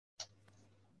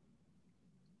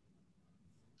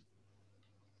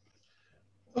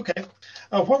Okay.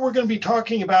 What we're going to be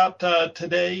talking about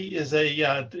today is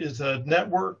a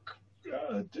network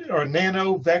or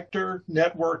Nano Vector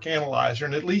Network Analyzer.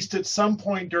 And at least at some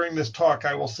point during this talk,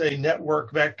 I will say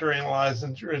Network Vector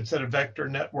Analyzer instead of Vector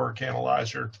Network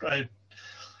Analyzer. I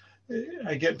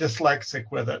get dyslexic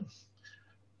with it.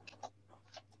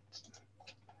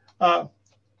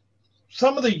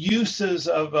 Some of the uses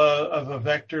of a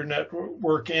vector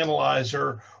network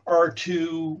analyzer are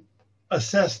to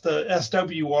assess the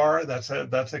SWR.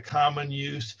 That's a common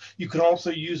use. You can also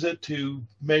use it to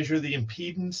measure the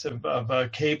impedance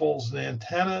of cables and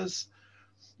antennas.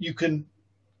 You can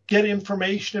get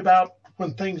information about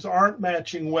when things aren't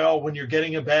matching well, when you're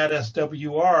getting a bad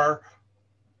SWR,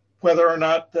 whether or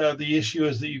not the issue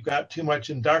is that you've got too much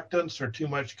inductance or too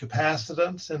much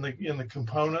capacitance in the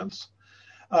components.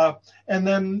 And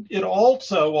then it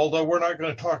also, although we're not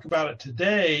going to talk about it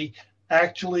today,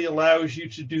 actually allows you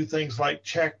to do things like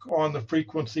check on the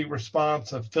frequency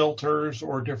response of filters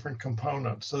or different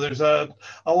components. So there's a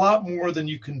lot more than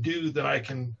you can do than I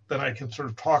can sort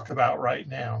of talk about right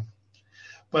now.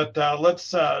 But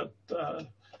there's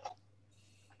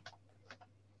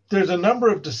a number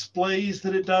of displays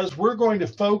that it does. We're going to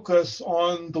focus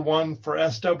on the one for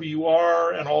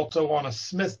SWR and also on a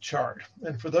Smith chart.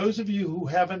 And for those of you who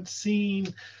haven't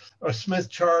seen a Smith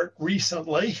chart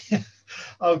recently,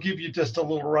 I'll give you just a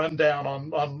little rundown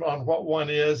on what one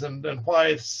is and why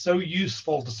it's so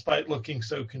useful despite looking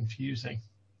so confusing.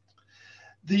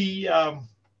 And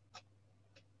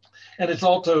it's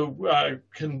also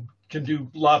can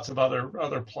do lots of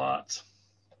other plots.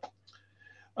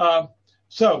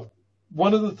 So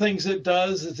one of the things it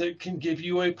does is it can give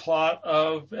you a plot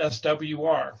of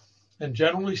SWR. And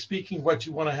generally speaking, what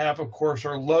you want to have, of course,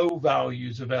 are low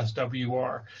values of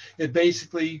SWR. It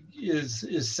basically is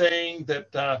saying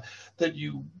that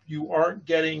you aren't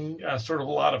getting sort of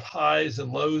a lot of highs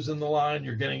and lows in the line.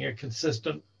 You're getting a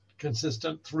consistent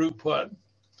throughput.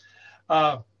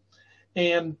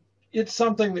 And it's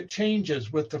something that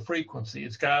changes with the frequency.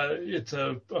 It's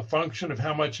a function of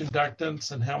how much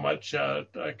inductance and how much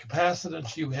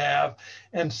capacitance you have.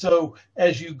 And so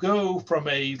as you go from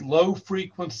a low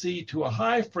frequency to a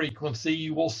high frequency,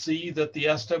 you will see that the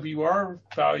SWR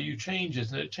value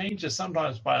changes, and it changes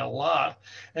sometimes by a lot.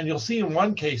 And you'll see in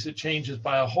one case it changes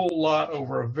by a whole lot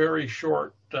over a very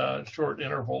short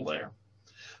interval there.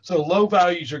 So low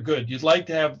values are good. You'd like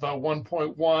to have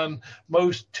 1.1.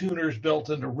 Most tuners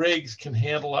built into rigs can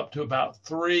handle up to about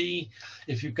 3.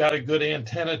 If you've got a good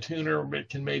antenna tuner, it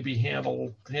can maybe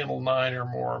handle 9 or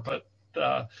more, but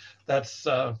that's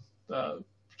sort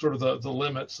of the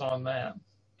limits on that.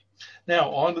 Now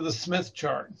on to the Smith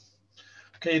chart.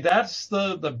 Okay, that's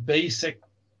the basic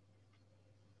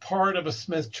part of a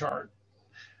Smith chart.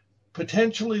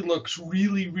 Potentially looks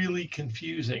really, really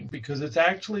confusing because it's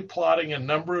actually plotting a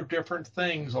number of different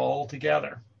things all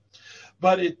together.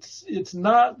 But it's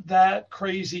not that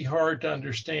crazy hard to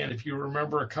understand if you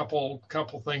remember a couple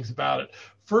things about it.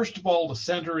 First of all, the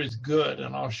center is good,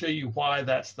 and I'll show you why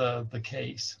that's the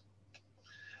case.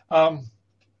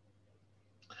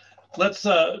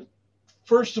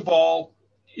 First of all,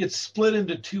 it's split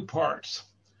into two parts.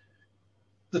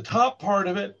 The top part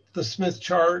of it, the Smith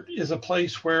chart, is a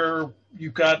place where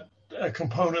you've got a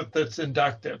component that's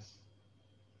inductive.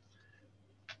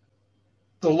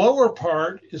 The lower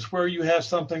part is where you have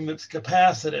something that's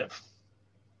capacitive.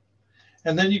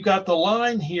 And then you've got the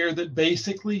line here that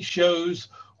basically shows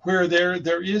where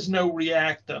there is no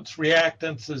reactance.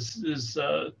 Reactance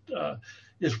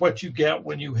is what you get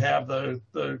when you have the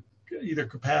either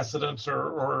capacitance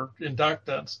or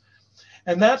inductance.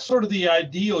 And that's sort of the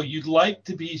ideal. You'd like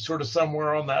to be sort of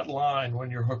somewhere on that line when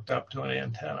you're hooked up to an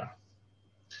antenna.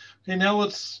 Okay, now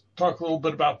let's talk a little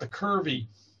bit about the curvy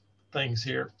things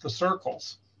here, the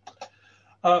circles.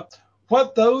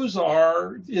 What those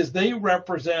are is they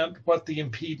represent what the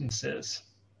impedance is.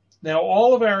 Now,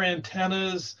 all of our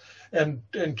antennas and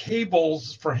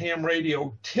cables for ham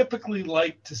radio typically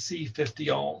like to see 50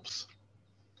 ohms.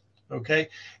 Okay,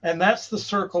 and that's the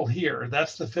circle here.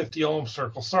 That's the 50 ohm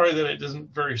circle. Sorry that it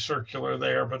isn't very circular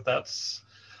there, but that's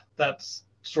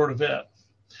sort of it.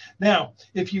 Now,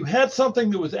 if you had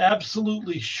something that was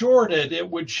absolutely shorted, it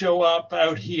would show up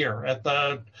out here at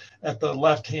the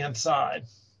left-hand side.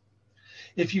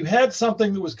 If you had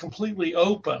something that was completely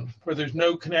open, where there's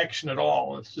no connection at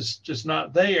all, it's just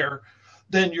not there,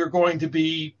 then you're going to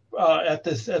be at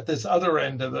this other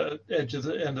end of the edge of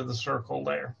the end of the circle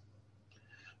there.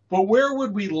 But where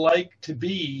would we like to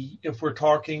be if we're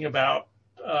talking about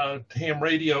ham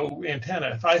radio antenna.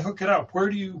 If I hook it up, where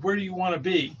do you want to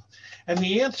be? And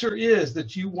the answer is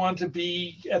that you want to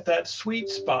be at that sweet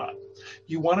spot.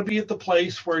 You want to be at the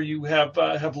place where you have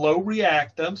low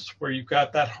reactance, where you've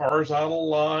got that horizontal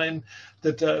line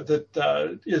that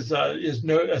is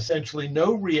essentially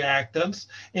no reactance,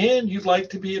 and you'd like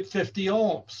to be at 50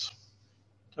 ohms.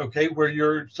 Okay, where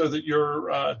you've got 50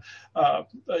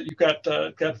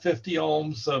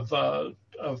 ohms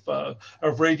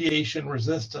of radiation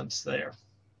resistance there.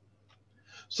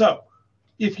 So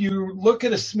if you look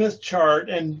at a Smith chart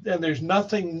and there's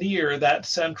nothing near that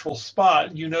central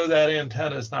spot, you know that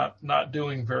antenna is not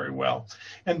doing very well.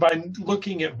 And by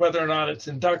looking at whether or not it's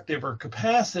inductive or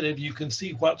capacitive, you can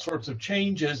see what sorts of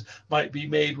changes might be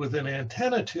made with an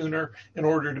antenna tuner in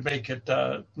order to make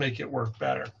it work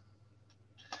better.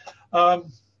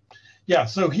 Yeah,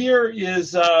 so here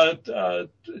is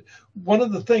one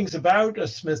of the things about a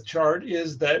Smith chart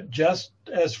is that just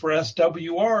as for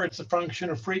SWR, it's a function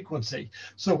of frequency.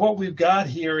 So what we've got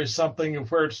here is something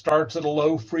where it starts at a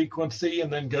low frequency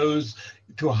and then goes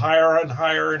to higher and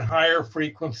higher and higher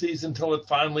frequencies until it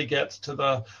finally gets to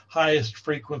the highest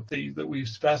frequency that we've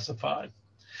specified.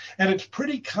 And it's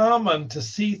pretty common to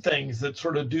see things that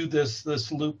sort of do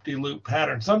this loop-de-loop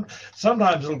pattern.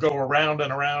 Sometimes it'll go around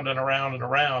and around and around and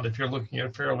around if you're looking at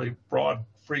a fairly broad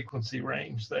frequency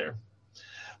range there.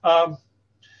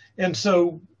 And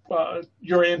so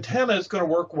your antenna is going to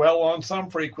work well on some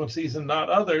frequencies and not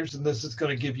others, and this is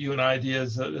going to give you an idea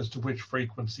as to which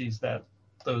frequencies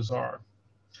those are.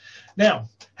 Now,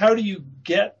 how do you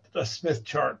get a Smith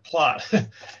chart plot?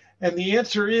 And the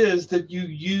answer is that you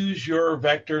use your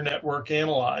vector network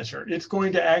analyzer. It's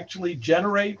going to actually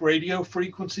generate radio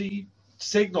frequency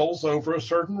signals over a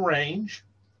certain range,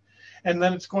 and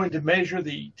then it's going to measure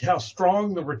how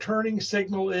strong the returning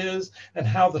signal is and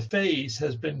how the phase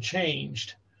has been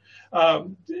changed.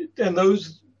 And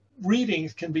those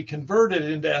readings can be converted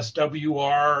into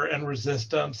SWR and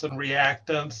resistance and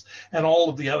reactance and all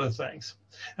of the other things.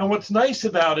 And what's nice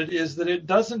about it is that it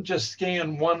doesn't just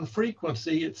scan one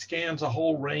frequency, it scans a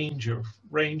whole range of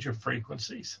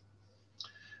frequencies.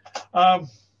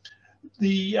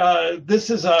 This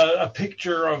is a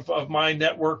picture of my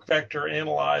network vector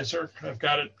analyzer. I've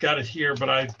got it here, but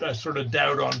I sort of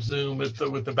doubt on Zoom with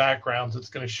the backgrounds it's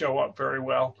going to show up very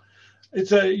well.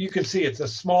 You can see it's a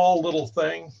small little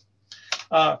thing.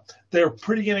 They're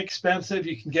pretty inexpensive.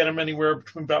 You can get them anywhere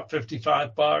between about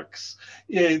 $55.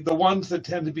 The ones that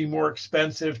tend to be more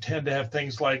expensive tend to have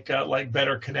things like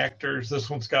better connectors. This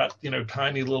one's got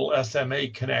tiny little SMA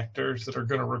connectors that are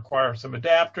going to require some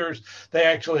adapters. They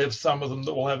actually have some of them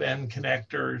that will have N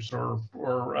connectors or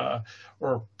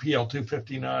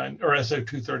PL259 or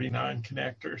SO239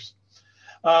 connectors.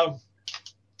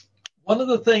 One of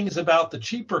the things about the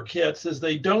cheaper kits is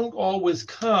they don't always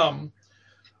come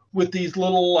with these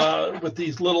little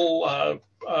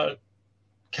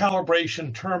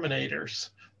calibration terminators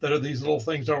that are these little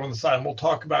things over on the side. And we'll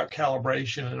talk about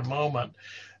calibration in a moment.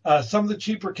 Some of the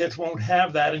cheaper kits won't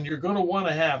have that, and you're going to want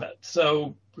to have it.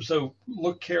 So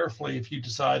look carefully if you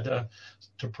decide to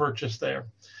purchase there.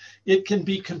 It can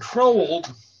be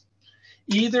controlled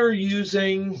either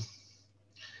using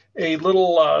a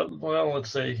little, a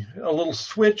little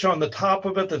switch on the top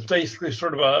of it that's basically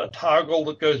sort of a toggle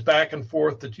that goes back and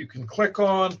forth that you can click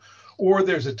on, or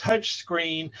there's a touch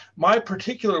screen. My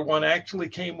particular one actually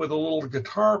came with a little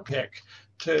guitar pick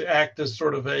to act as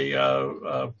sort of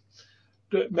to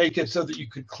make it so that you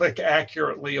could click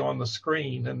accurately on the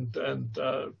screen, and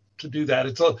to do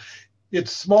that.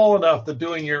 It's small enough that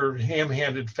doing your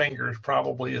ham-handed fingers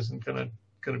probably isn't going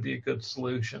to be a good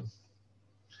solution.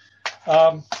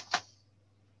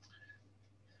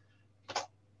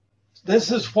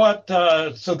 This is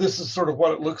this is sort of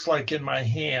what it looks like in my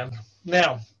hand.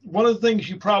 Now, one of the things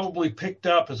you probably picked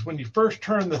up is when you first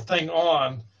turn the thing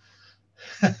on,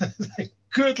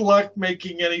 good luck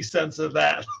making any sense of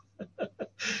that.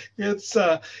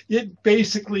 It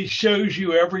basically shows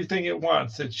you everything at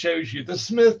once. It shows you the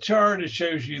Smith chart, it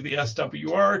shows you the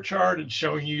SWR chart, it's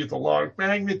showing you the log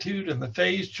magnitude and the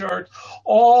phase chart,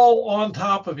 all on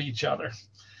top of each other.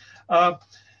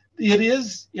 It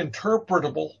is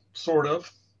interpretable, sort of,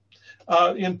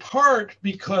 in part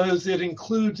because it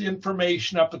includes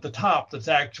information up at the top that's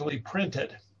actually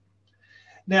printed.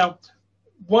 Now,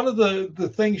 one of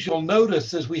the things you'll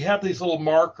notice is we have these little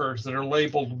markers that are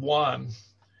labeled 1,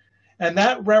 and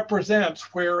that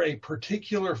represents where a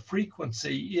particular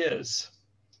frequency is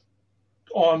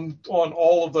on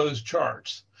all of those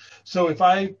charts. So if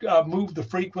I move the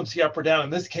frequency up or down,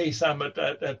 in this case I'm at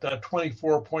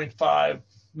 24.5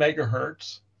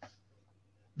 megahertz,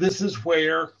 this is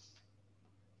where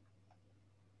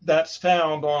that's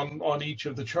found on each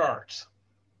of the charts.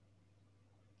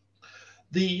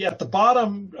 At the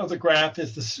bottom of the graph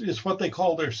is what they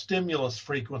call their stimulus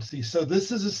frequency. So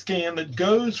this is a scan that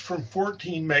goes from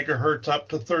 14 megahertz up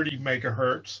to 30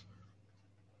 megahertz.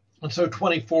 And so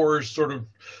 24 is sort of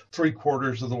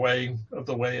 3/4 of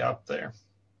the way up there.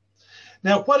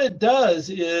 Now what it does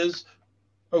is,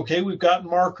 okay, we've got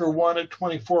marker 1 at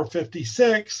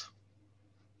 2456.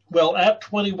 Well, at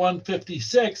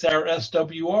 2156, our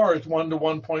SWR is 1 to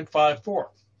 1.54.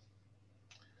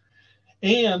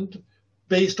 And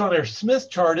based on our Smith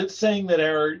chart, it's saying that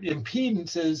our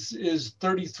impedance is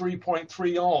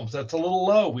 33.3 ohms. That's a little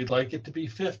low. We'd like it to be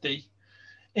 50.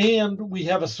 And we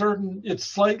have it's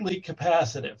slightly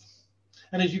capacitive.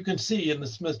 And as you can see in the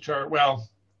Smith chart, well,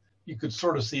 you could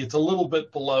sort of see it's a little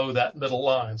bit below that middle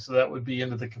line. So that would be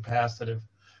into the capacitive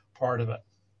part of it.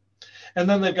 And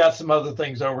then they've got some other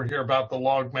things over here about the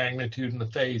log magnitude and the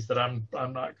phase that I'm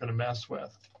not going to mess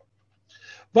with.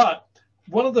 But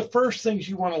one of the first things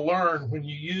you want to learn when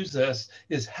you use this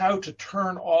is how to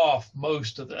turn off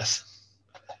most of this.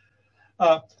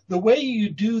 The way you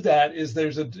do that is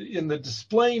in the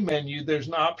display menu, there's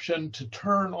an option to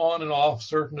turn on and off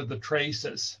certain of the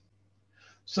traces.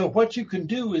 So what you can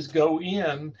do is go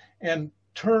in and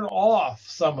turn off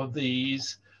some of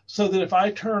these so that if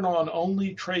I turn on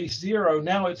only trace 0,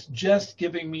 now it's just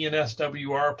giving me an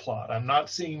SWR plot. I'm not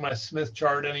seeing my Smith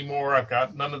chart anymore. I've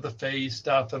got none of the phase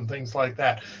stuff and things like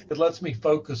that. It lets me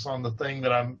focus on the thing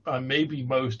that I'm maybe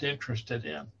most interested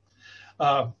in.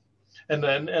 And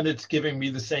it's giving me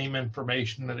the same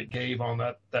information that it gave on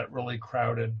that really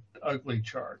crowded, ugly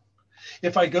chart.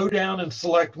 If I go down and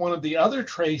select one of the other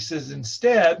traces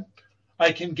instead,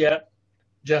 I can get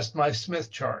just my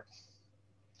Smith chart.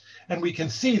 And we can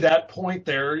see that point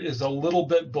there is a little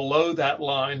bit below that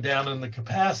line down in the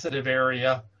capacitive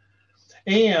area.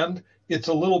 And it's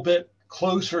a little bit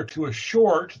closer to a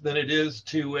short than it is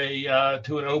to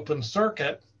an open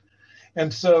circuit.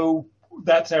 And so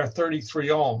that's our 33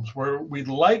 ohms, where we'd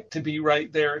like to be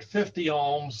right there at 50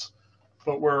 ohms,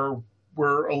 but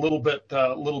we're a little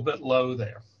bit low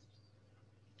there.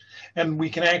 And we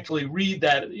can actually read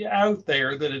that out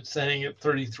there that it's saying at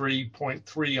 33.3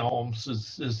 ohms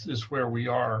is where we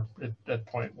are at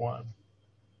 0.1.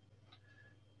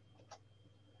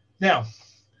 Now,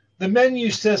 the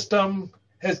menu system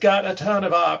has got a ton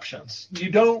of options. You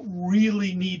don't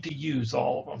really need to use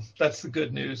all of them. That's the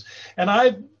good news. And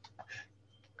I've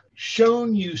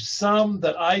shown you some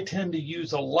that I tend to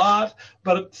use a lot,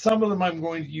 but some of them I'm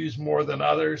going to use more than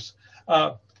others.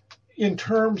 In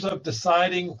terms of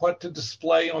deciding what to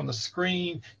display on the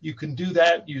screen, you can do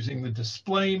that using the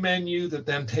display menu that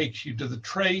then takes you to the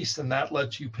trace, and that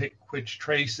lets you pick which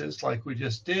traces like we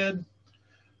just did.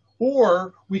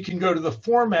 Or we can go to the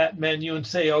format menu and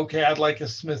say, okay, I'd like a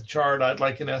Smith chart, I'd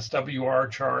like an SWR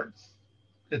chart,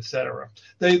 etc.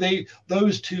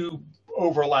 Those two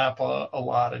overlap a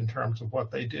lot in terms of what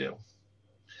they do.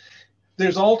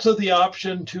 There's also the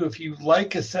option to, if you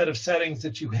like a set of settings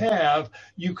that you have,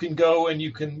 you can go and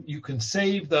you can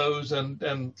save those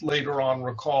and later on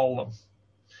recall them.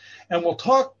 And we'll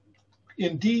talk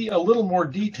in a little more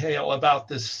detail about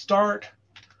this start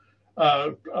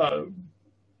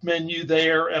menu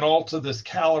there, and also this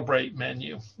calibrate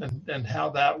menu and how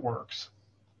that works.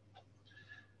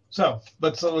 So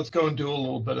let's go and do a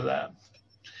little bit of that.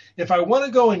 If I want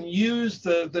to go and use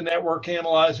the network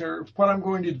analyzer, what I'm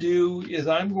going to do is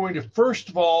I'm going to first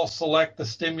of all select the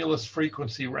stimulus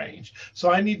frequency range.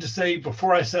 So I need to say,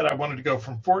 before I said I wanted to go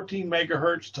from 14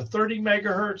 megahertz to 30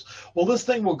 megahertz, well, this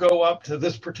thing will go up to,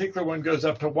 this particular one goes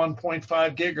up to 1.5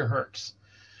 gigahertz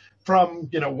from 1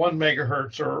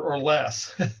 megahertz or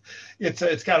less.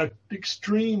 It's got an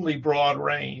extremely broad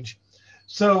range.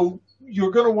 So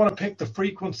you're going to want to pick the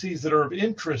frequencies that are of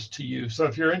interest to you. So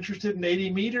if you're interested in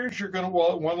 80 meters, you're going to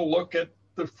want to look at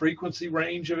the frequency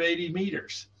range of 80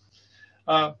 meters.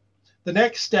 The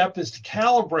next step is to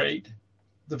calibrate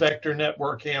the vector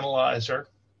network analyzer.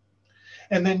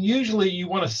 And then usually you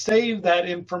want to save that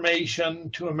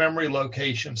information to a memory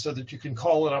location so that you can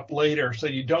call it up later, so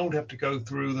you don't have to go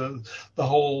through the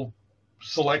whole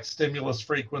select stimulus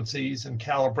frequencies and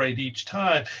calibrate each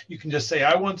time. You can just say,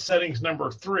 I want settings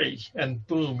number 3, and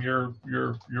boom, you're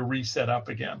reset up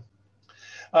again.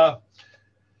 And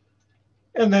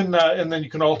then you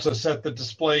can also set the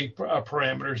display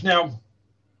parameters. Now,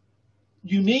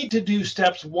 you need to do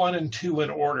steps 1 and 2 in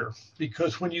order,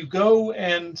 because when you go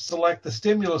and select the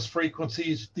stimulus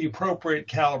frequencies, the appropriate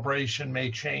calibration may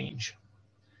change.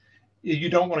 You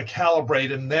don't want to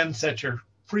calibrate and then set your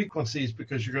frequencies,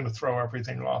 because you're going to throw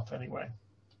everything off anyway.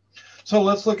 So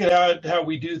let's look at how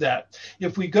we do that.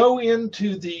 If we go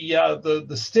into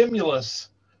the stimulus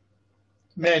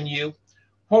menu,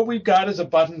 what we've got is a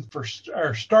button for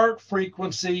our start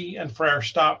frequency and for our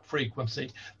stop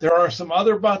frequency. There are some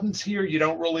other buttons here. You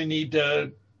don't really need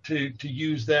to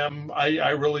use them. I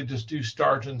really just do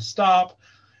start and stop.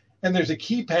 And there's a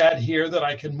keypad here that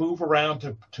I can move around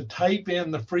to type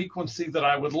in the frequency that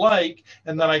I would like,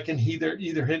 and then I can either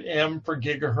hit M for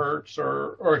gigahertz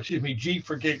or excuse me, G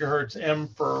for gigahertz, M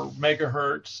for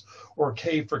megahertz, or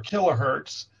K for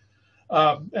kilohertz.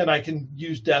 And I can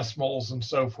use decimals and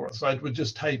so forth. So I would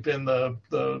just type in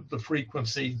the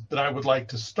frequency that I would like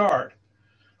to start.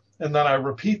 And then I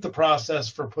repeat the process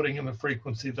for putting in the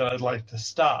frequency that I'd like to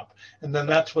stop. And then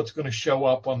that's what's going to show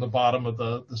up on the bottom of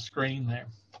the screen there.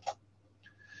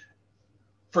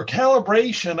 For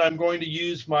calibration, I'm going to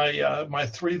use my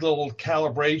three little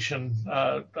calibration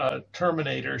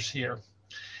terminators here.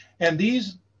 And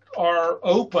these are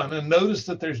open, and notice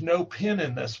that there's no pin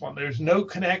in this one. There's no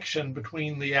connection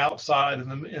between the outside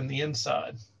and the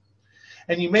inside.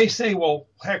 And you may say, well,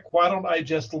 heck, why don't I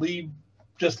just leave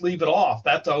it off?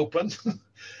 That's open.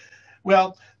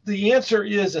 Well, the answer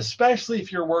is, especially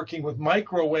if you're working with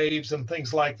microwaves and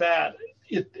things like that,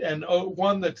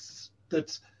 one that's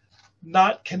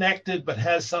not connected but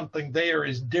has something there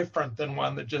is different than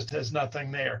one that just has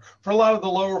nothing there. For a lot of the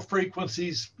lower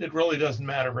frequencies, it really doesn't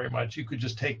matter very much. You could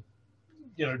just take,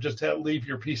 leave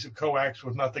your piece of coax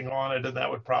with nothing on it, and that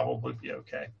would probably be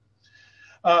okay.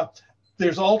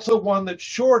 There's also one that's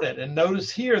shorted, and notice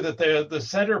here that the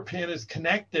center pin is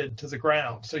connected to the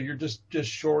ground, so you're just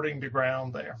shorting the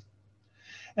ground there.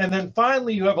 And then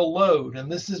finally, you have a load,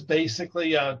 and this is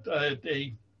basically a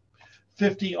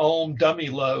 50 ohm dummy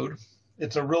load.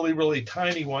 It's a really, really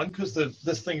tiny one because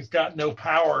this thing's got no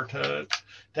power to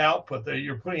output there.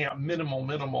 You're putting out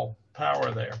minimal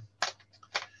power there.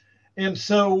 And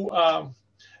so,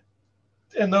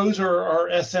 and those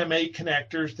are SMA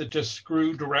connectors that just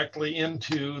screw directly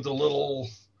into the little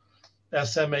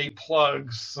SMA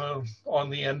plugs on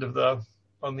the end of the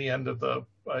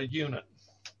unit.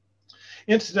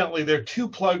 Incidentally, there are two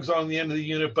plugs on the end of the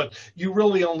unit, but you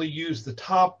really only use the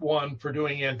top one for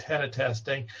doing antenna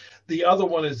testing. The other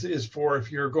one is for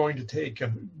if you're going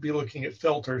to be looking at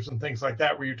filters and things like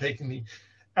that, where you're taking the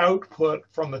output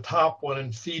from the top one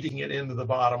and feeding it into the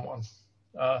bottom one.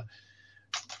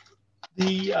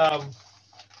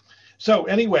 So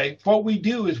anyway, what we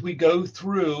do is we go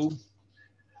through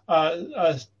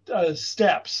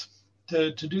steps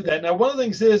to do that. Now, one of the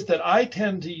things is that I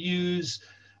tend to use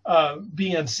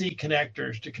BNC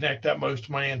connectors to connect up most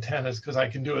of my antennas because I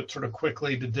can do it sort of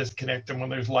quickly to disconnect them when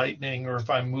there's lightning or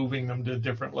if I'm moving them to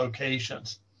different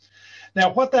locations.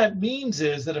 Now, what that means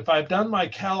is that if I've done my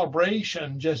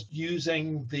calibration just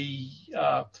using the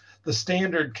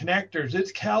standard connectors,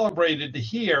 it's calibrated to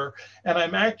here, and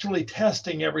I'm actually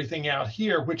testing everything out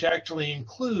here, which actually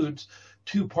includes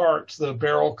two parts, the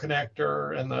barrel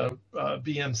connector and the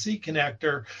BNC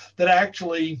connector, that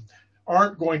actually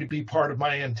aren't going to be part of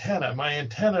my antenna. My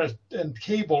antenna and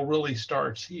cable really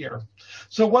starts here.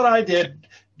 So what I did,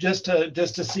 just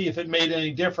to see if it made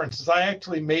any difference, is I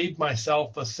actually made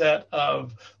myself a set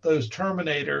of those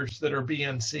terminators that are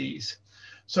BNCs.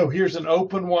 So here's an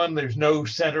open one. There's no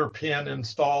center pin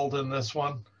installed in this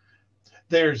one.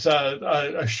 There's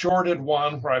a shorted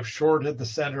one where I've shorted the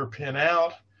center pin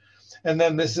out. And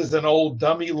then this is an old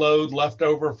dummy load left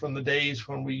over from the days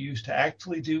when we used to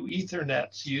actually do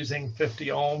Ethernets using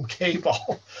 50 ohm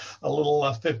cable, a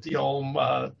little 50 ohm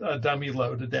dummy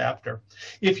load adapter.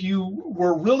 If you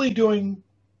were really doing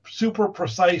super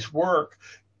precise work,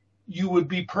 you would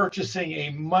be purchasing a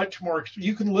much more,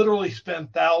 you can literally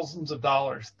spend thousands of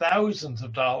dollars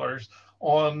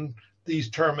on these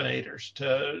terminators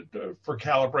for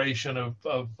calibration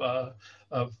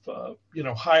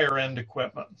of higher end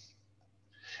equipment.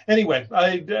 Anyway,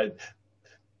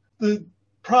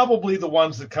 probably the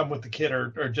ones that come with the kit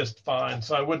are just fine,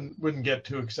 so I wouldn't get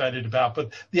too excited about.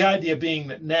 But the idea being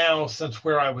that now, since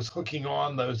where I was hooking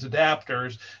on those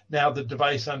adapters, now the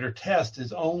device under test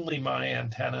is only my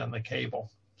antenna and the cable.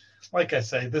 Like I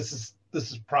say, this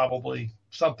is probably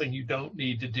something you don't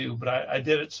need to do, but I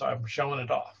did it, so I'm showing it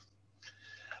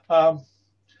off.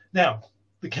 Now,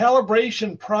 the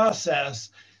calibration process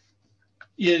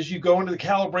is you go into the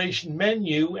calibration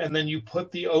menu and then you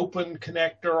put the open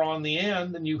connector on the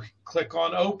end and you click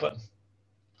on open.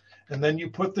 And then you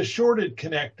put the shorted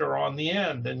connector on the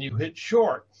end and you hit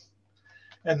short.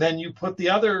 And then you put the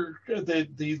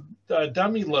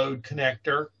dummy load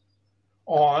connector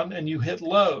on and you hit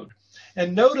load.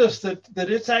 And notice that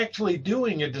it's actually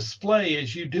doing a display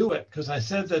as you do it, because I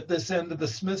said that this end of the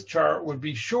Smith chart would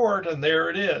be short, and there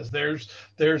it is. There's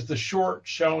the short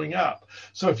showing up.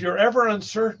 So if you're ever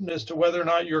uncertain as to whether or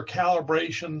not your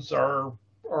calibrations are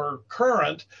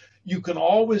current, you can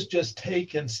always just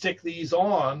take and stick these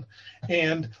on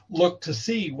and look to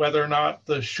see whether or not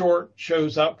the short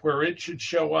shows up where it should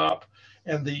show up,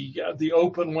 and the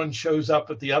open one shows up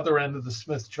at the other end of the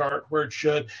Smith chart where it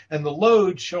should, and the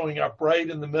load showing up right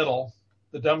in the middle,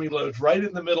 the dummy load's right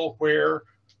in the middle where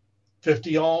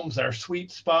 50 ohms, our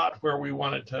sweet spot where we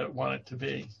want it to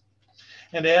be.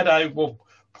 And Ed, I will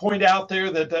point out there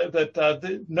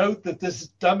that note that this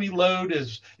dummy load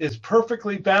is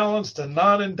perfectly balanced and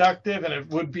non-inductive, and it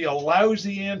would be a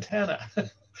lousy antenna.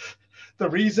 The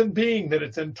reason being that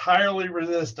it's entirely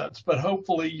resistance, but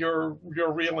hopefully your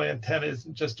real antenna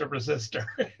isn't just a resistor.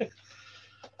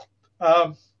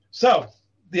 So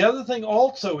the other thing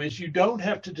also is you don't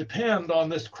have to depend on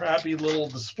this crabby little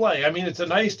display. I mean, it's a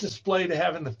nice display to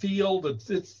have in the field.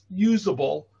 It's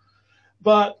usable,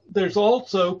 but there's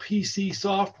also PC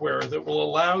software that will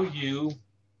allow you,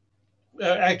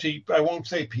 actually, I won't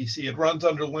say PC, it runs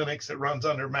under Linux, it runs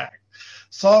under Mac,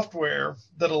 software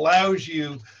that allows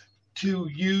you to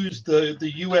use the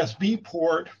USB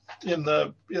port in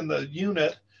the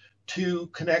unit to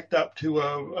connect up to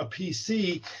a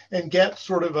PC and get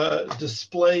sort of a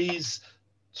displays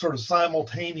sort of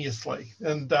simultaneously.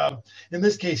 And in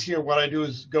this case here, what I do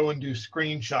is go and do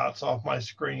screenshots off my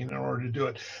screen in order to do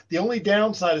it. The only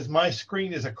downside is my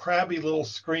screen is a crabby little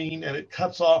screen, and it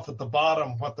cuts off at the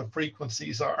bottom what the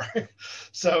frequencies are.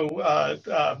 So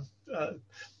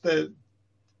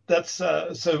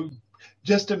so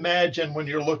just imagine when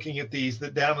you're looking at these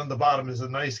that down on the bottom is a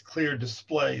nice clear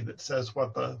display that says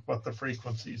what the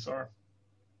frequencies are.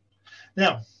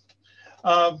 Now,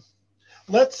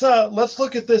 let's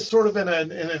look at this sort of in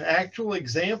an actual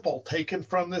example taken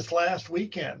from this last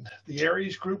weekend. The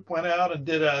Aries group went out and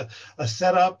did a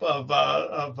setup of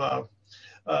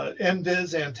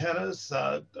NVIS antennas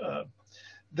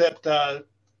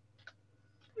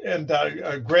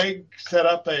and Greg set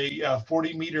up a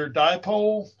 40-meter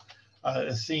dipole.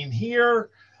 As seen here,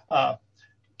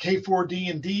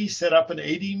 K4D&D set up an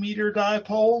 80-meter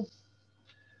dipole.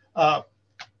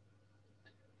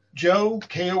 Joe,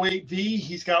 K08V,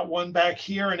 he's got one back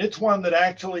here, and it's one that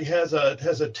actually has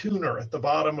a tuner at the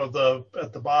bottom of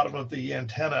the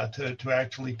antenna to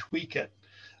actually tweak it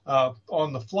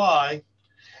on the fly.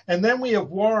 And then we have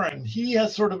Warren. He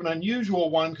has sort of an unusual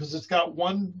one because it's got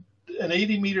an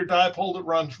 80-meter dipole that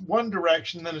runs one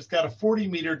direction, then it's got a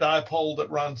 40-meter dipole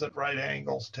that runs at right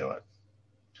angles to it.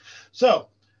 So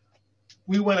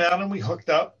we went out and we hooked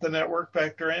up the Network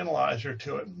Vector Analyzer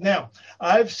to it. Now,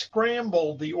 I've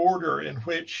scrambled the order in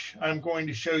which I'm going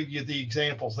to show you the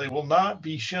examples. They will not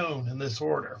be shown in this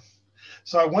order.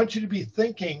 So I want you to be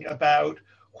thinking about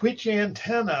which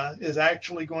antenna is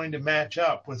actually going to match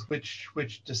up with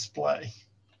which display.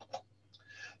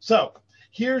 So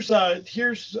here's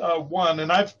one,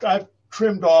 and I've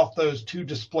trimmed off those two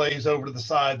displays over to the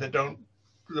side that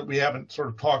we haven't sort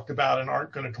of talked about and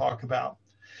aren't going to talk about.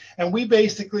 And we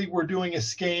basically were doing a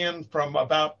scan from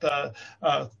about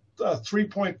 3.5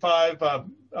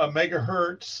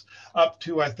 megahertz up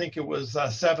to, I think it was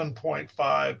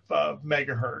 7.5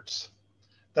 megahertz.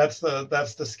 That's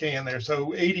the scan there.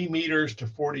 So 80 meters to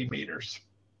 40 meters.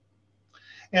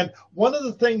 And one of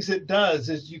the things it does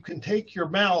is you can take your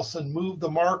mouse and move the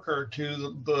marker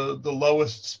to the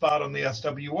lowest spot on the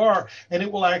SWR, and it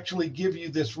will actually give you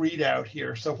this readout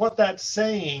here. So what that's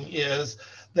saying is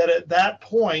that at that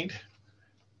point,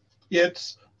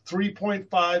 it's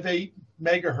 3.58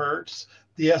 megahertz.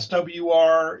 The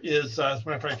SWR is, as a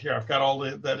matter of fact, here, I've got all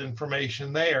that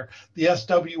information there. The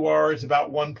SWR is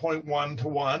about 1.1 to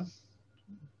 1,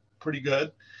 pretty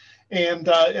good. And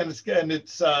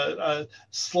it's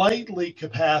slightly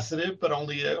capacitive, but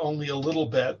only a little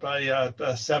bit by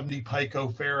 70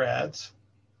 picofarads.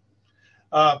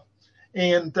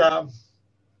 And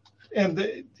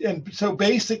so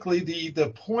basically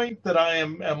the point that I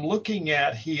am looking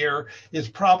at here is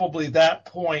probably that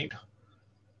point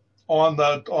on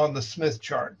the Smith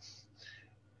chart.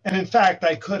 And in fact,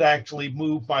 I could actually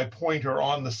move my pointer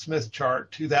on the Smith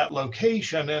chart to that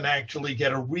location and actually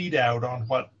get a readout on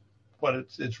what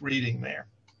it's reading there.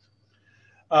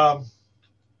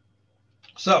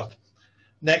 So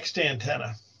next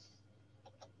antenna.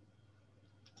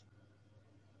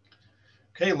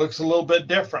 Okay, looks a little bit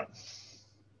different.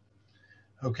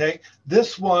 Okay,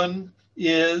 this one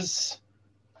is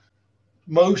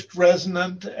most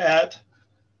resonant at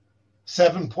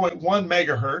 7.1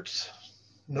 megahertz.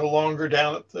 no longer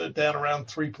down at down around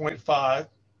 3.5.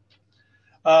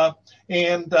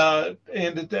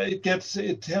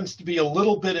 It tends to be a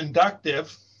little bit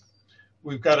inductive.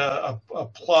 We've got a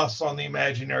plus on the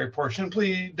imaginary portion.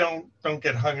 Please don't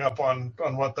get hung up on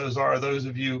what those are. Those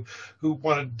of you who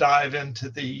want to dive into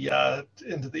the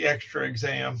extra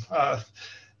exam,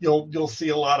 you'll see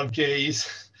a lot of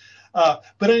J's. But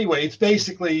anyway, it's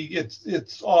basically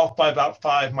it's off by about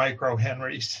 5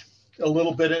 microhenries. A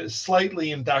little bit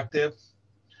slightly inductive.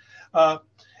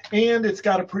 And it's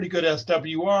got a pretty good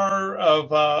SWR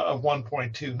of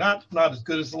 1.2. Not as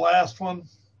good as the last one,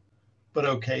 but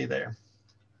okay there.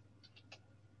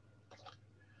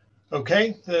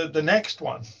 Okay, the next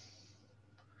one.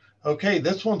 Okay,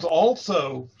 this one's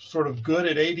also sort of good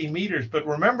at 80 meters, but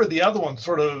remember the other one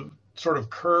sort of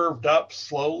curved up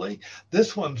slowly.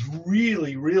 This one's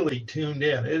really tuned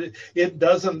in. It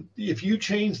doesn't, if you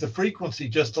change the frequency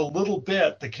just a little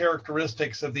bit, the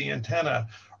characteristics of the antenna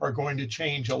are going to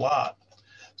change a lot.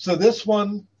 So this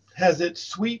one has its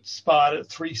sweet spot at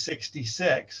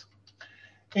 366.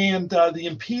 And the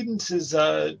impedance is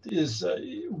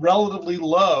relatively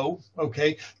low.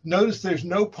 Okay, notice there's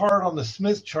no part on the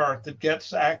Smith chart that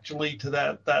gets actually to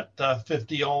that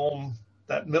 50 ohm,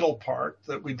 that middle part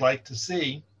that we'd like to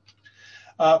see.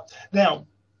 Now,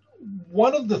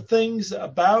 one of the things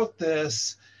about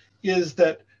this is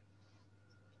that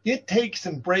it takes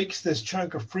and breaks this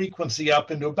chunk of frequency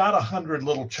up into about 100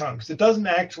 little chunks. It doesn't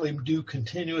actually do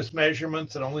continuous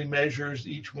measurements. It only measures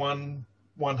each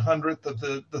 1/100th of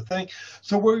the thing.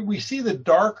 So where we see the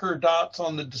darker dots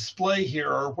on the display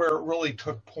here are where it really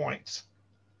took points.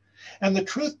 And the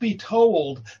truth be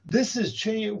told, this is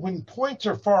when points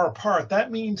are far apart,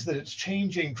 that means that it's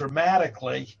changing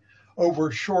dramatically over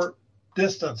short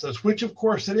distances, which of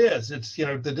course it is. It's, you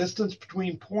know, the distance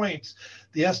between points,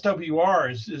 the SWR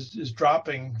is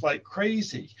dropping like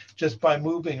crazy just by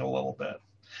moving a little bit.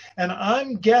 And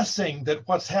I'm guessing that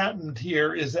what's happened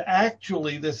here is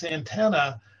actually this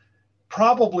antenna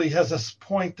probably has a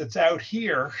point that's out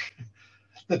here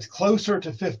that's closer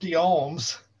to 50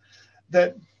 ohms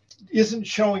that isn't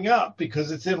showing up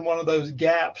because it's in one of those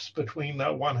gaps between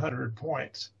the 100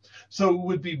 points. So it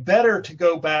would be better to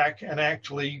go back and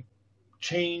actually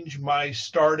change my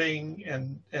starting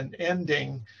and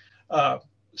ending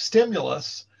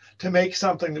stimulus to make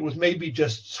something that was maybe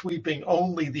just sweeping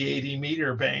only the 80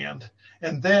 meter band.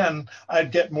 And then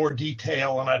I'd get more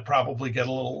detail and I'd probably get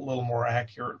a little more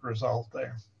accurate result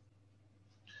there.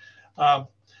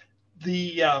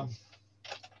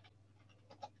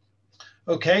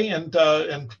 Okay, and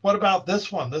what about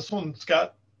this one? This one's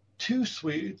got two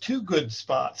good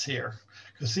spots here.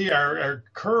 You see our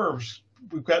curves,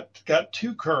 we've got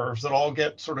two curves that all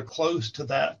get sort of close to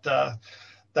that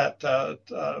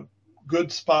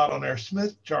good spot on our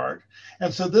Smith chart.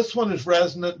 And so this one is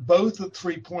resonant both at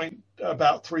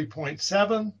about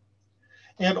 3.7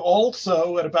 and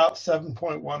also at about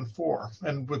 7.14,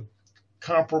 and with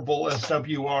comparable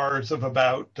SWRs of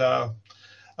about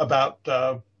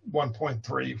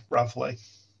 1.3 roughly,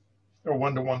 or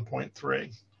 1 to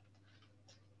 1.3.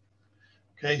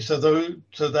 Okay, so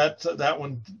that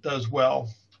one does well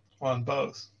on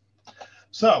both.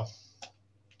 So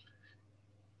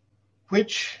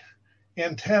which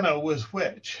antenna was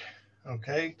which?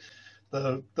 Okay,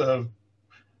 the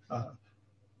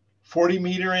 40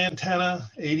 meter antenna,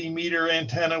 80 meter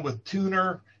antenna with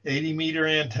tuner, 80 meter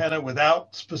antenna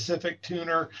without specific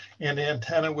tuner, and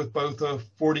antenna with both a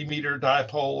 40 meter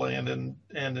dipole and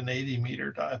an 80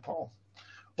 meter dipole.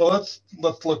 Well, let's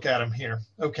look at them here.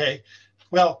 Okay,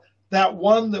 well, that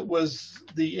one that was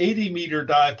the 80 meter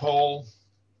dipole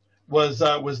was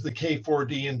the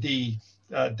K4D&D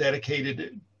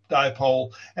dedicated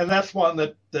dipole, and that's one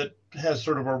that has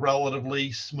sort of a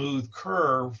relatively smooth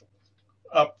curve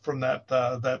up from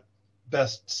that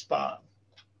best spot.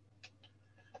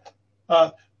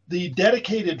 The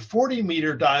dedicated 40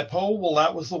 meter dipole, well,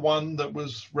 that was the one that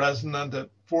was resonant at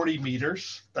 40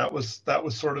 meters. That was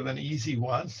sort of an easy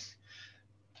one.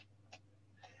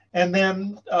 And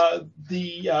then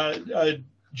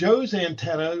Joe's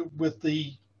antenna with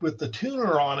the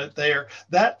tuner on it there,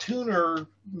 that tuner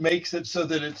makes it so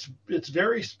that it's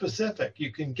very specific.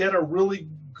 You can get a really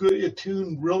good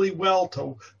tune really well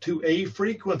to a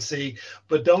frequency,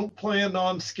 but don't plan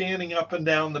on scanning up and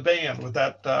down the band with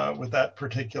that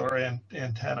particular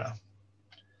antenna.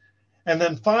 And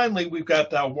then finally, we've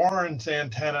got Warren's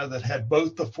antenna that had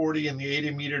both the 40 and the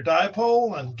 80 meter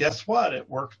dipole, and guess what? It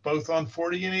works both on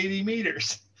 40 and 80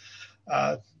 meters.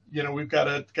 You know, we've got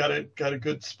a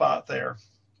good spot there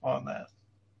on that.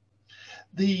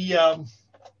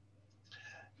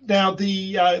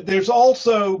 There's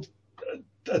also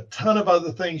a ton of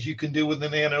other things you can do with the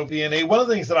Nano VNA. One of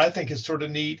the things that I think is sort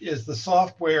of neat is the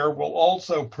software will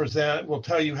also will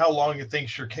tell you how long it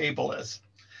thinks your cable is,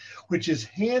 which is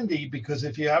handy because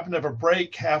if you happen to have a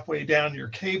break halfway down your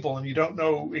cable and you don't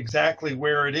know exactly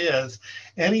where it is,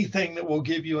 anything that will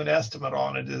give you an estimate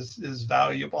on it is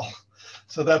valuable.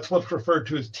 So that's what's referred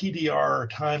to as TDR, or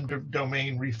time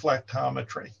domain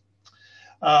reflectometry.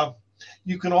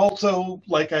 You can also,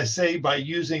 like I say, by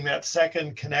using that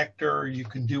second connector, you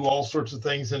can do all sorts of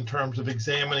things in terms of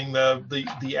examining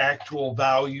the actual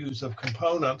values of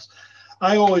components.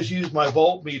 I always use my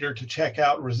voltmeter to check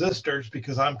out resistors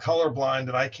because I'm colorblind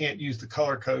and I can't use the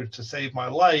color codes to save my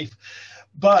life.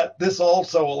 But this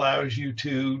also allows you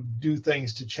to do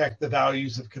things to check the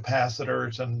values of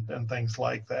capacitors and things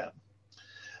like that.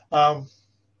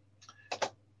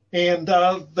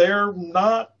 They're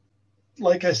not,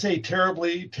 like I say,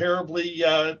 terribly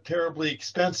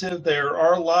expensive. There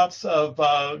are lots of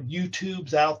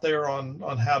YouTubes out there on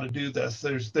how to do this.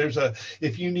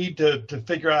 If you need to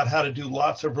figure out how to do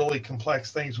lots of really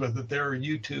complex things with it, there are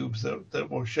YouTubes that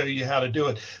will show you how to do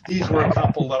it. These were a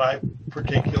couple that I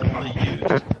particularly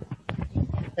used.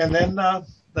 And then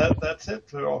that's it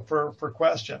for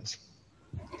questions.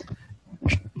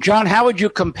 John, how would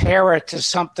you compare it to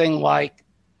something like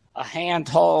a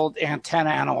handheld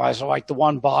antenna analyzer like the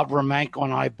one Bob Romanko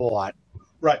and I bought?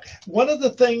 Right. One of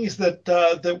the things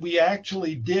that we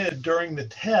actually did during the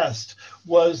test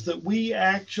was that we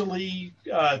actually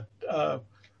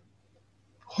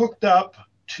hooked up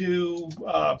to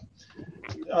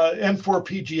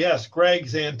N4PGS,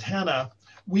 Greg's antenna.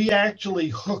 We actually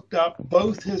hooked up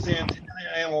both his antenna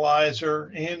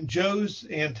analyzer and Joe's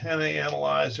antenna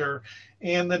analyzer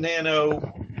and the Nano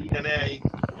VNA.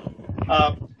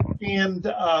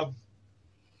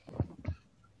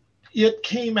 It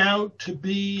came out to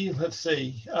be, let's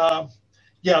see,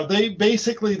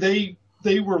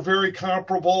 they were very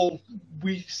comparable.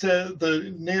 We said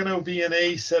the Nano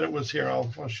VNA said it was here.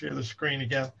 I'll share the screen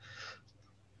again.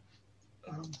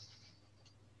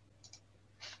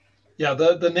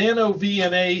 The Nano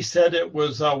VNA said it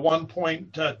was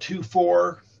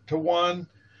 1.24 to 1.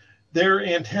 Their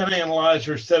antenna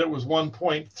analyzer said it was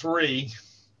 1.3.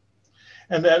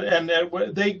 And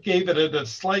they gave it at a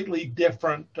slightly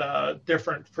different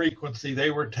frequency.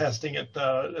 They were testing it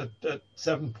at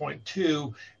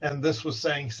 7.2, and this was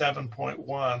saying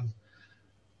 7.1.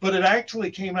 But it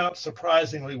actually came out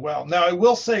surprisingly well. Now, I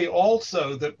will say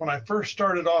also that when I first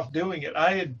started off doing it,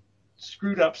 I had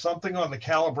screwed up something on the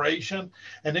calibration,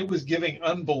 and it was giving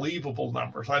unbelievable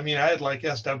numbers. I mean, I had like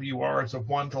SWRs of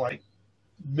 1 to like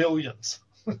millions.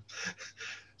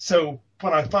 So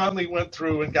when I finally went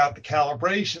through and got the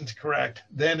calibrations correct,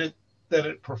 then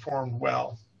it performed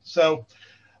well. So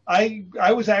I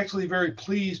was actually very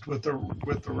pleased with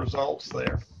the results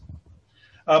there.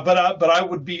 But I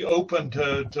would be open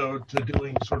to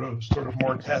doing sort of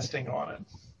more testing on it.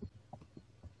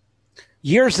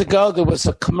 Years ago, there was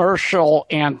a commercial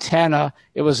antenna.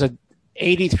 It was a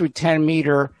 80 through 10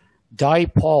 meter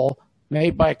dipole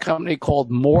made by a company called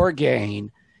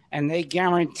Morgain, and they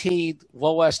guaranteed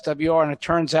low SWR, and it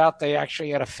turns out they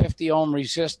actually had a 50 ohm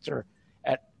resistor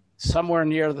at somewhere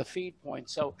near the feed point.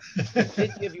 So it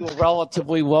did give you a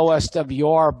relatively low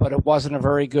SWR, but it wasn't a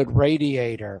very good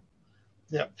radiator.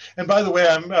 Yeah. And by the way,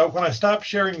 when I stop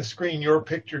sharing the screen, your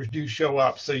pictures do show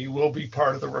up, so you will be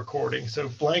part of the recording. So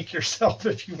blank yourself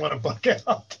if you want to bug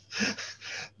out.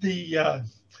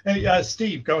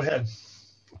 Steve, go ahead.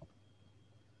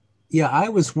 Yeah, I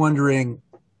was wondering,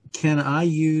 can I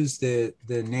use the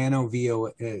Nano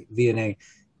VNA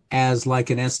as like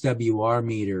an SWR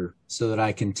meter so that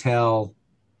I can tell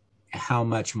how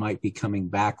much might be coming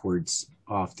backwards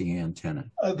off the antenna?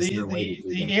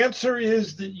 The answer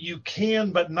is that you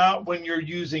can, but not when you're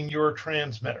using your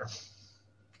transmitter,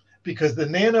 because the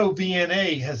Nano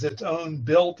VNA has its own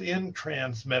built-in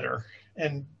transmitter,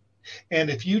 and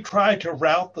if you try to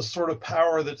route the sort of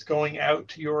power that's going out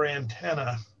to your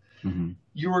antenna,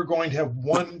 you are going to have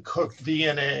one cooked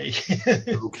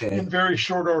VNA in very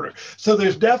short order. So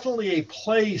there's definitely a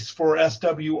place for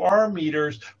SWR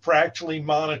meters for actually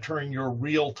monitoring your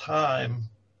real-time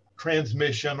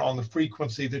transmission on the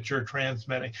frequency that you're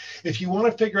transmitting. If you want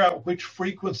to figure out which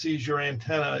frequencies your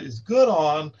antenna is good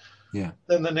on, then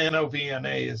the Nano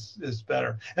VNA is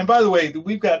better. And by the way,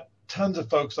 we've got tons of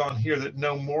folks on here that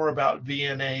know more about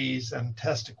VNAs and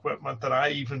test equipment than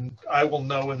I will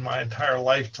know in my entire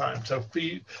lifetime. So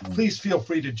please feel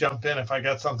free to jump in if I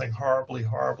got something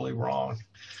horribly wrong.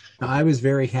 I was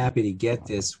very happy to get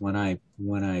this when I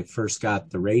first got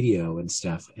the radio and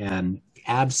stuff, and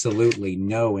absolutely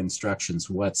no instructions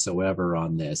whatsoever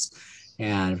on this.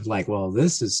 And like, well,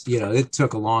 this is, it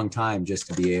took a long time just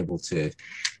to be able to, to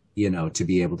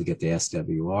get the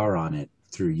SWR on it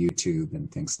through YouTube and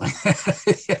things like that.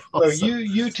 So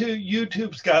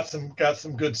YouTube's got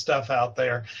some good stuff out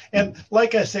there. And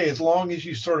like I say, as long as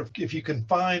you if you can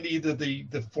find either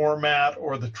the format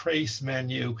or the trace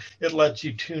menu, it lets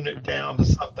you tune it down to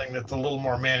something that's a little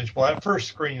more manageable. That first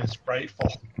screen is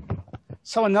frightful.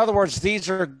 So in other words, these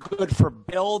are good for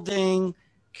building,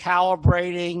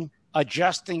 calibrating,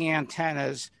 adjusting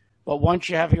antennas. But once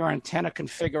you have your antenna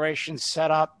configuration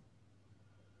set up,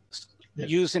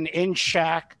 use an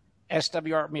in-shack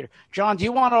SWR meter. John, do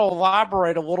you want to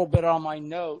elaborate a little bit on my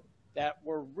note that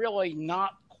we're really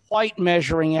not quite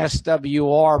measuring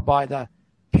SWR by the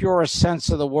purest sense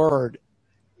of the word?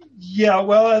 Yeah,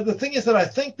 well, the thing is that I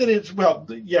think that it's, well,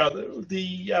 yeah,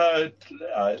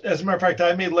 as a matter of fact,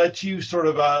 I may let you sort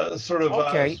of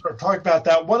talk about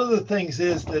that. One of the things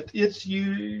is that it's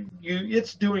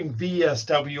doing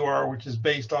VSWR, which is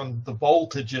based on the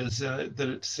voltages that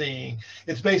it's seeing.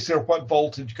 It's based on what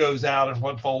voltage goes out and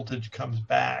what voltage comes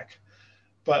back.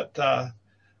 But go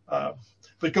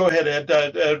ahead, Ed.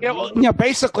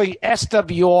 Basically,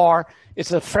 SWR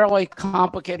is a fairly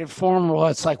complicated formula.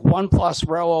 It's like 1 plus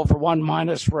rho over 1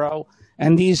 minus rho,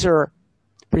 and these are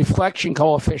reflection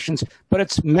coefficients, but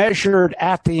it's measured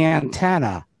at the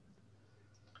antenna.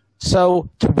 So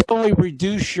to really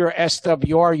reduce your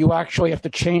SWR, you actually have to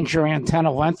change your antenna,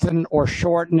 lengthen or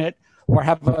shorten it, or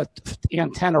have an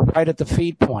antenna right at the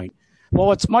feed point.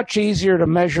 Well, it's much easier to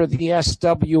measure the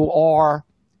SWR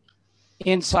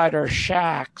inside our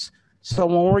shacks. So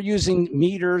when we're using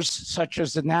meters such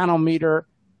as the nanometer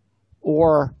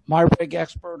or my Rig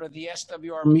Expert or the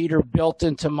SWR meter built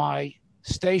into my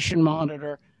station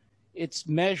monitor, it's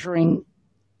measuring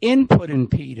input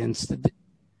impedance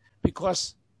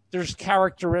because there's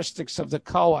characteristics of the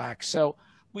coax. So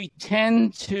we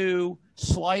tend to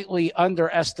slightly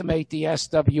underestimate the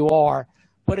SWR,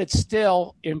 but it's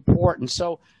still important.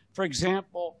 So for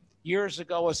example, years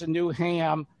ago as a new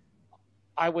ham,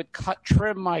 I would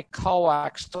trim my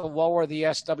coax to lower the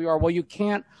SWR. Well, you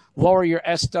can't lower your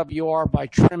SWR by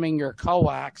trimming your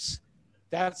coax.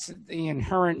 That's the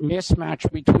inherent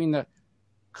mismatch between the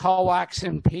coax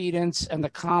impedance and the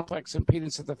complex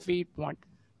impedance of the feed point.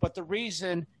 But the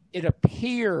reason it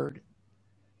appeared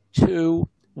to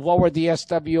lower the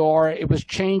SWR, it was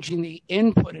changing the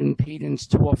input impedance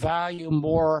to a value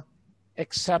more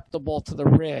acceptable to the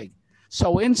rig.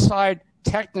 So inside,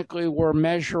 technically, we're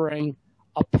measuring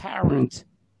apparent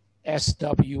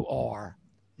SWR.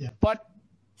 Yeah. But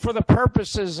for the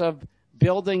purposes of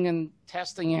building and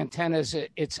testing antennas,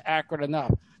 it's accurate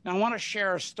enough. Now, I want to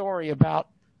share a story. About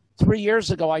 3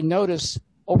 years ago, I noticed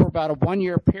over about a 1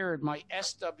 year period, my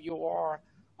SWR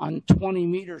on 20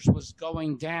 meters was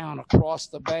going down across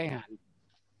the band.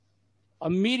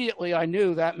 Immediately, I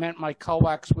knew that meant my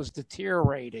coax was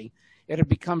deteriorating. It had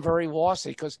become very lossy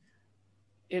because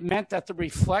it meant that the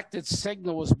reflected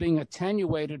signal was being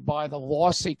attenuated by the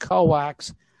lossy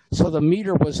coax, so the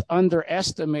meter was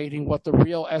underestimating what the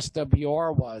real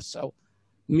SWR was. So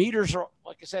meters are,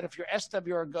 like I said, if your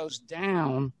SWR goes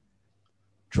down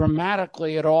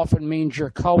dramatically, it often means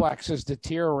your coax is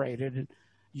deteriorated. And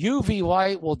UV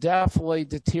light will definitely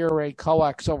deteriorate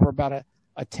coax over about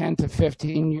a 10 to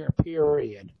 15 year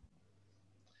period.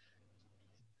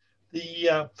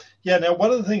 Now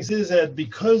one of the things is, Ed,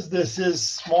 because this is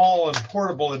small and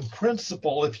portable, in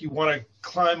principle, if you want to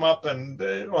climb up and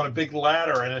on a big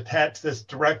ladder and attach this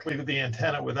directly to the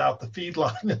antenna without the feed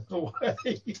line in the way,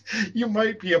 you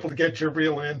might be able to get your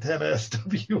real antenna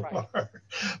SWR.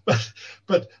 Right.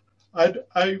 But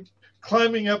I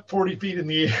climbing up 40 feet in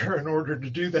the air in order to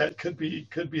do that could be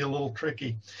a little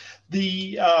tricky.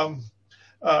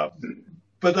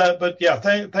 But yeah,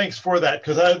 thanks for that,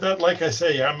 because like I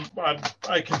say,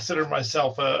 I consider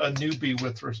myself a newbie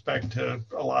with respect to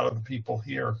a lot of the people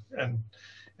here and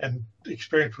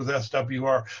experience with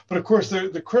SWR. But of course,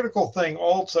 the critical thing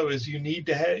also is you need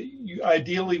to have,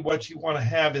 ideally what you want to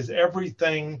have is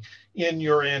everything in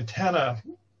your antenna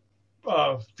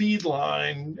feed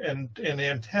line and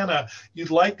antenna, you'd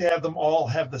like to have them all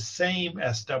have the same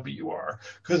SWR,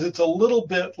 because it's a little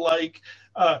bit like,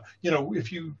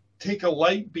 if you take a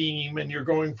light beam and you're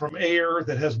going from air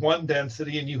that has one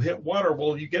density and you hit water,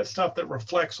 well, you get stuff that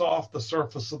reflects off the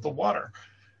surface of the water.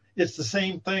 It's the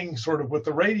same thing sort of with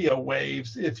the radio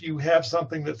waves. If you have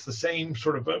something that's the same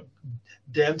sort of a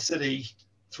density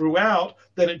throughout,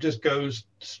 then it just goes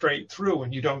straight through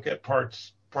and you don't get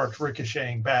parts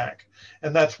ricocheting back.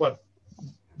 And that's what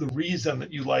the reason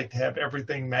that you like to have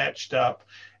everything matched up.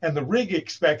 And the rig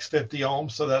expects 50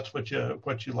 ohms, so that's what you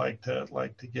like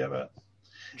to give it.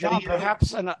 John,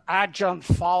 perhaps an adjunct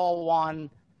follow-on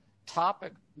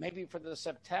topic, maybe for the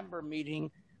September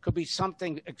meeting, could be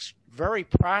something very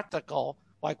practical,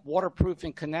 like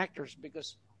waterproofing connectors,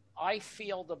 because I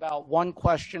field about one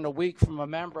question a week from a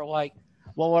member like,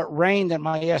 well, it rained and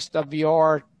my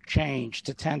SWR changed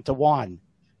to 10 to 1.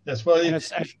 That's well, and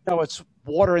it's, as you know, it's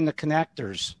water in the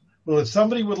connectors. Well, if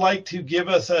somebody would like to give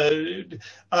us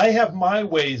I have my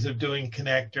ways of doing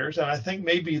connectors, and I think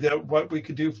maybe that what we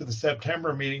could do for the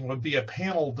September meeting would be a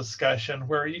panel discussion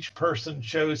where each person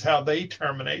shows how they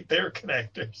terminate their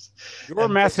connectors. Your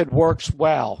method works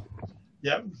well.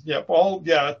 Yep. Well,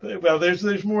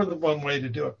 there's more than one way to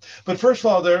do it. But first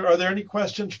of all, are there any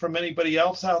questions from anybody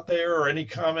else out there, or any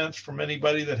comments from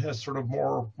anybody that has sort of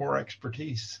more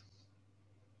expertise?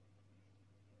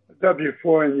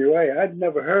 W4 and UA. I'd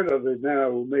never heard of the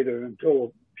nanometer until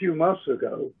a few months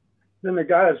ago. Then the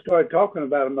guys started talking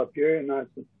about them up here, and I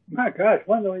said, "My gosh,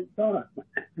 when are we done?"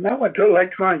 And I went to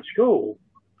electronic school,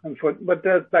 but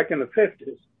that's back in the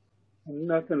 50s.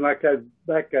 Nothing like that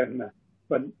back then.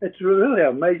 But it's really an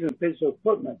amazing piece of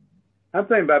equipment. I'm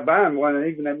thinking about buying one, and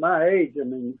even at my age, I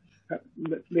mean,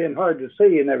 being hard to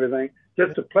see and everything,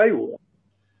 just to play with,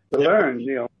 to learn,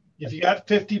 you know. If you got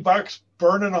 $50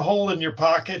 burning a hole in your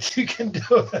pocket, you can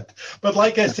do it. But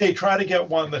like I say, try to get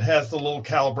one that has the little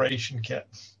calibration kit.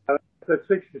 That's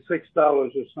 $66 or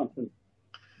something.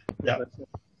 Yeah.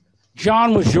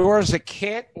 John, was yours a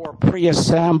kit or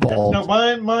pre-assembled? No,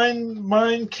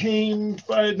 mine came.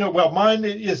 Mine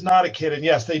is not a kit, and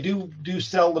yes, they do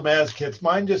sell them as kits.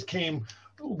 Mine just came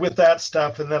with that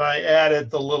stuff, and then I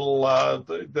added the little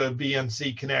the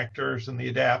BNC connectors and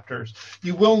the adapters.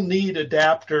 You will need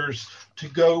adapters to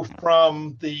go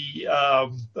from the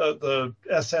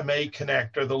SMA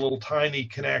connector, the little tiny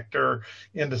connector,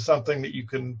 into something that you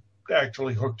can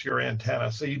actually hook to your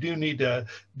antenna. So you do need to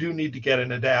get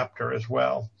an adapter as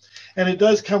well. And it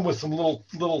does come with some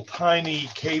little tiny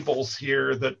cables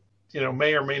here that, you know,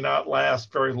 may or may not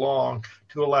last very long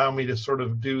to allow me to sort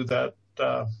of do that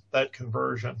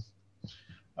conversion.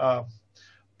 Yeah,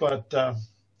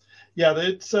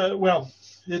 it's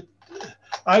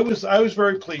I was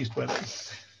very pleased with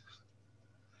it.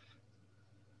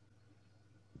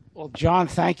 Well, John,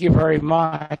 thank you very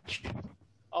much.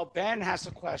 Oh, Ben has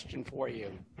a question for you.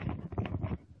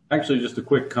 Actually, just a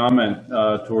quick comment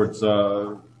towards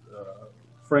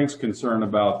Frank's concern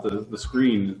about the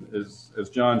screen. As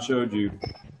John showed you,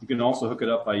 you can also hook it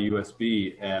up by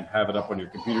USB and have it up on your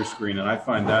computer screen, and I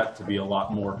find that to be a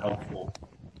lot more helpful,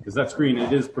 because that screen,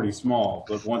 it is pretty small,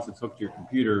 but once it's hooked to your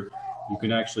computer, you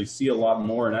can actually see a lot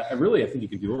more, and I think you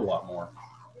can do a lot more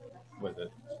with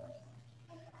it.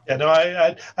 Yeah, no,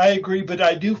 I agree, but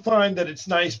I do find that it's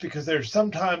nice because there's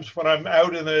sometimes when I'm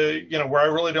out in the, you know, where I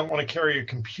really don't want to carry a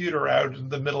computer out in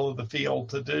the middle of the field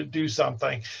to do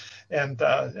something, and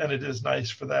it is nice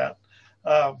for that.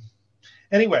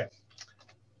 Anyway,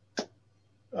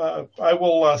 I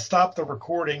will stop the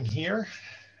recording here,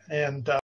 and